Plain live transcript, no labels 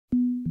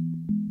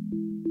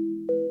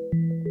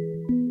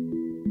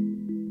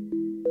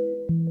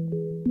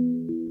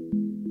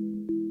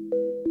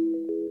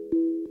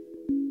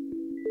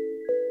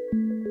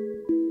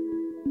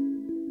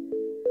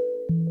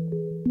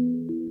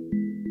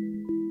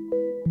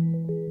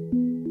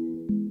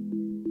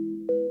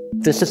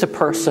This is a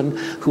person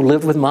who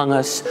lived among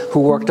us, who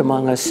worked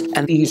among us,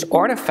 and these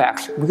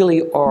artifacts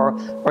really are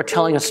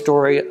telling a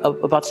story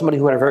about somebody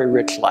who had a very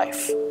rich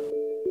life.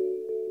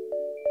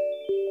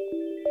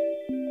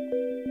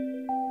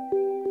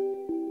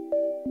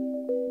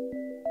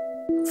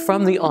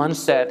 From the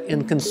onset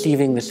in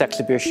conceiving this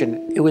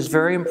exhibition, it was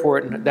very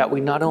important that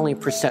we not only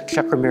present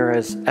Chuck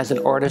Ramirez as an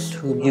artist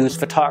who used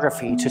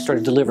photography to sort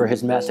of deliver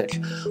his message,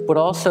 but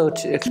also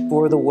to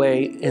explore the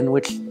way in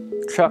which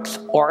Chuck's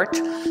art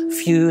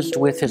fused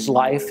with his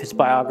life, his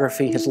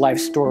biography, his life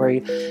story,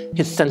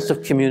 his sense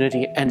of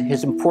community, and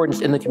his importance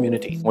in the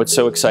community. What's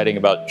so exciting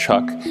about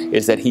Chuck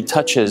is that he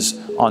touches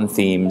on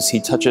themes, he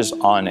touches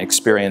on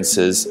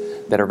experiences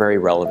that are very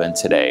relevant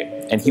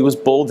today. And he was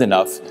bold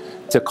enough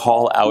to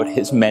call out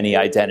his many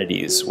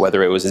identities,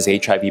 whether it was his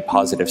HIV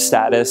positive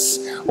status,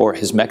 or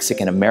his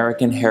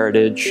Mexican-American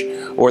heritage,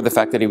 or the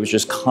fact that he was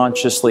just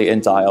consciously in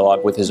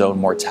dialogue with his own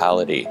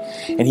mortality.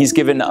 And he's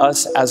given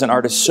us as an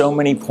artist so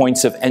many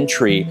points of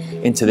entry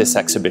into this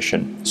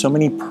exhibition, so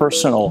many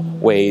personal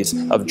ways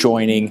of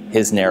joining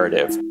his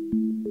narrative.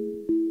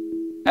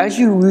 As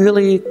you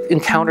really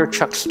encounter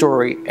Chuck's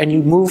story and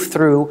you move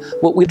through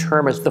what we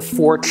term as the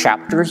 4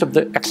 chapters of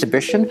the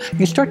exhibition,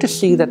 you start to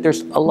see that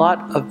there's a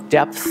lot of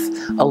depth,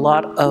 a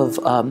lot of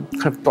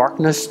kind of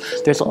darkness,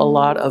 there's a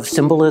lot of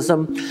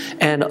symbolism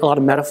and a lot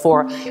of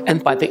metaphor.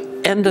 And by the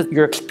end of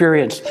your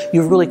experience,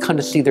 you really kind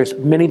of see there's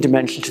many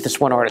dimensions to this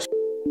one artist.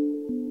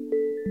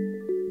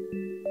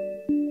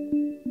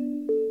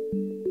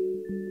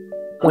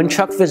 When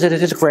Chuck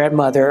visited his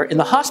grandmother in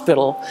the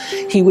hospital,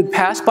 he would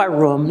pass by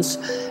rooms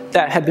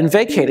that had been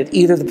vacated.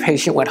 Either the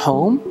patient went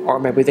home, or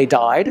maybe they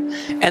died,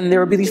 and there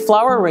would be these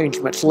flower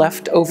arrangements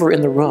left over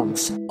in the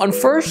rooms. On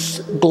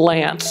first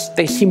glance,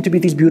 they seem to be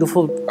these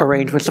beautiful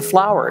arrangements of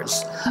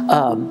flowers.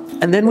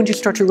 And then when you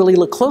start to really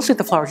look closely at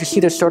the flowers, you see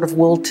they're sort of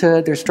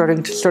wilted, they're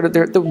starting to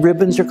the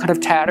ribbons are kind of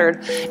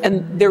tattered,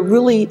 and they're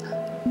really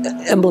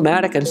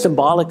emblematic and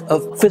symbolic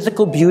of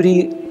physical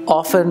beauty,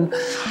 often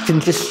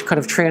can just kind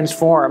of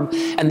transform.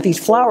 And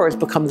these flowers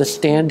become the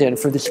stand-in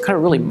for this kind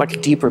of really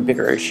much deeper,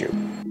 bigger issue.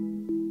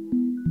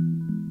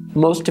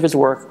 Most of his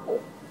work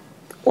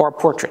are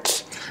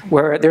portraits,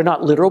 where they're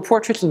not literal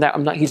portraits, and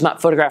that he's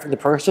not photographing the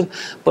person,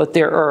 but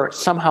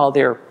somehow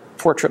they're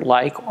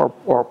portrait-like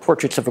or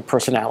portraits of a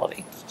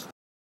personality.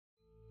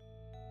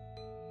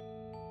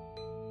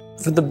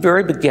 From the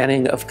very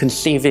beginning of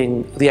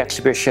conceiving the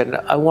exhibition,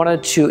 I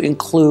wanted to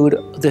include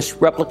this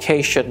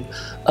replication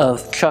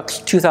of Chuck's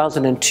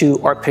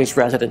 2002 art-based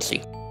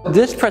residency.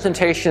 This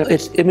presentation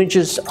is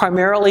images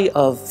primarily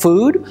of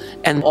food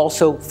and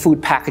also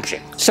food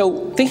packaging.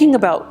 So thinking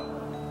about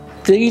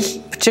these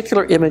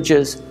particular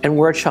images and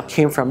where Chuck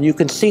came from, you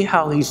can see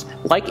how he's,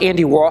 like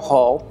Andy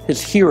Warhol,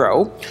 his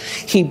hero,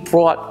 he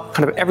brought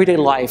kind of everyday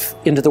life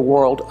into the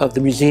world of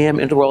the museum,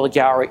 into the world of the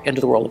gallery,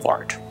 into the world of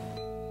art.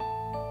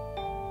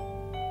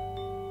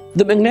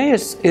 The McNay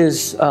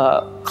is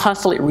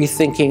constantly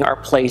rethinking our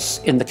place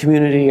in the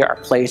community, our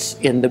place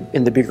in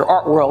the bigger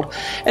art world.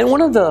 And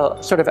one of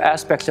the sort of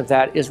aspects of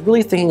that is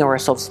really thinking of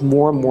ourselves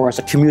more and more as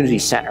a community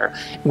center,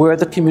 where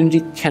the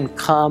community can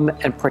come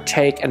and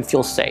partake and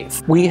feel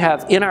safe. We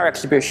have in our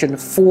exhibition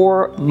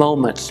 4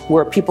 moments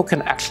where people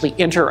can actually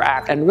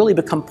interact and really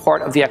become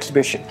part of the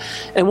exhibition.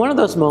 And one of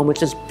those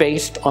moments is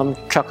based on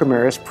Chuck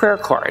Ramirez prayer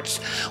cards,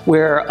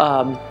 where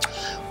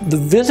the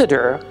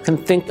visitor can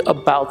think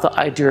about the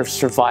idea of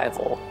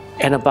survival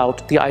and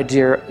about the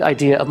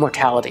idea of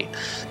mortality.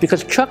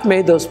 Because Chuck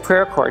made those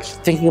prayer cards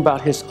thinking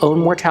about his own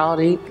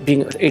mortality,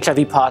 being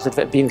HIV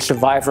positive, being a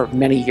survivor of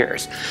many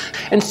years.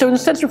 And so in the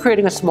sense of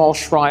creating a small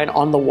shrine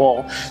on the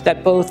wall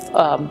that both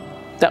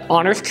that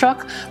honors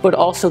Chuck, but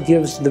also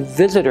gives the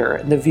visitor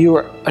and the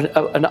viewer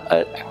an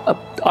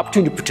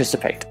opportunity to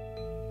participate.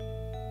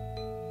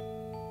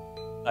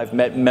 I've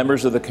met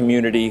members of the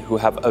community who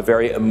have a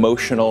very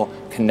emotional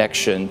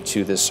connection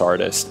to this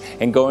artist,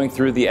 and going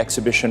through the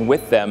exhibition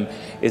with them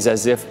is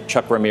as if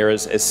Chuck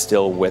Ramirez is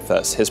still with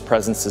us. His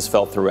presence is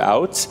felt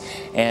throughout,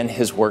 and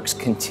his works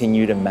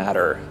continue to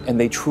matter, and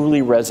they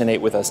truly resonate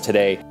with us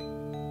today.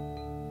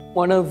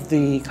 One of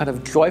the kind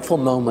of joyful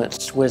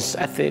moments was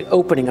at the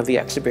opening of the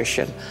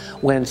exhibition,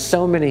 when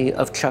so many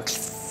of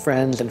Chuck's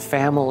friends and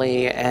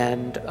family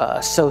and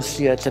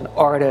associates and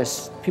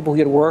artists, people he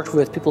had worked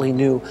with, people he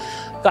knew,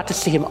 got to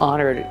see him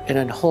honored in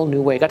a whole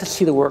new way, got to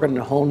see the work in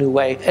a whole new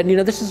way. And you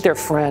know, this is their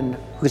friend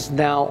who's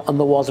now on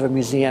the walls of a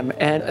museum.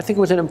 And I think it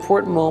was an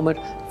important moment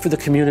for the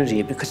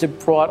community because it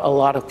brought a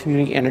lot of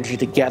community energy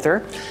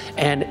together.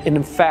 And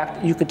in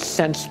fact, you could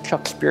sense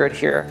Chuck's spirit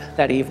here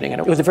that evening. And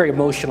it was a very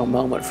emotional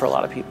moment for a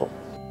lot of people.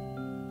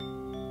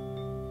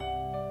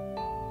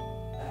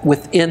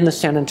 Within the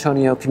San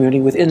Antonio community,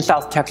 within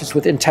South Texas,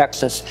 within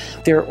Texas,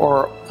 there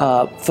are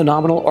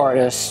phenomenal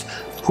artists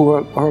who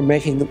are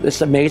making this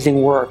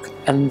amazing work,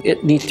 and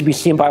it needs to be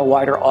seen by a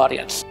wider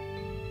audience.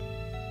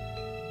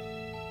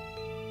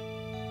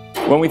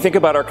 When we think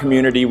about our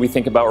community, we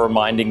think about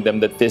reminding them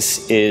that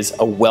this is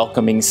a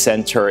welcoming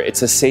center.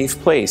 It's a safe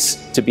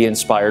place to be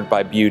inspired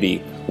by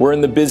beauty. We're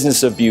in the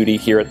business of beauty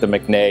here at the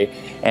McNay,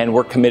 and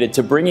we're committed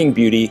to bringing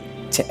beauty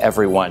to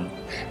everyone.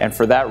 And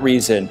for that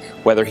reason,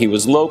 whether he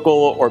was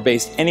local or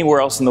based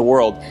anywhere else in the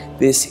world,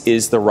 this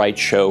is the right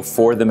show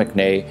for the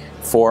McNay,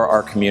 for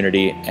our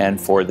community, and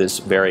for this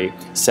very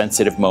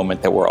sensitive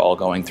moment that we're all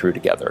going through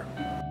together.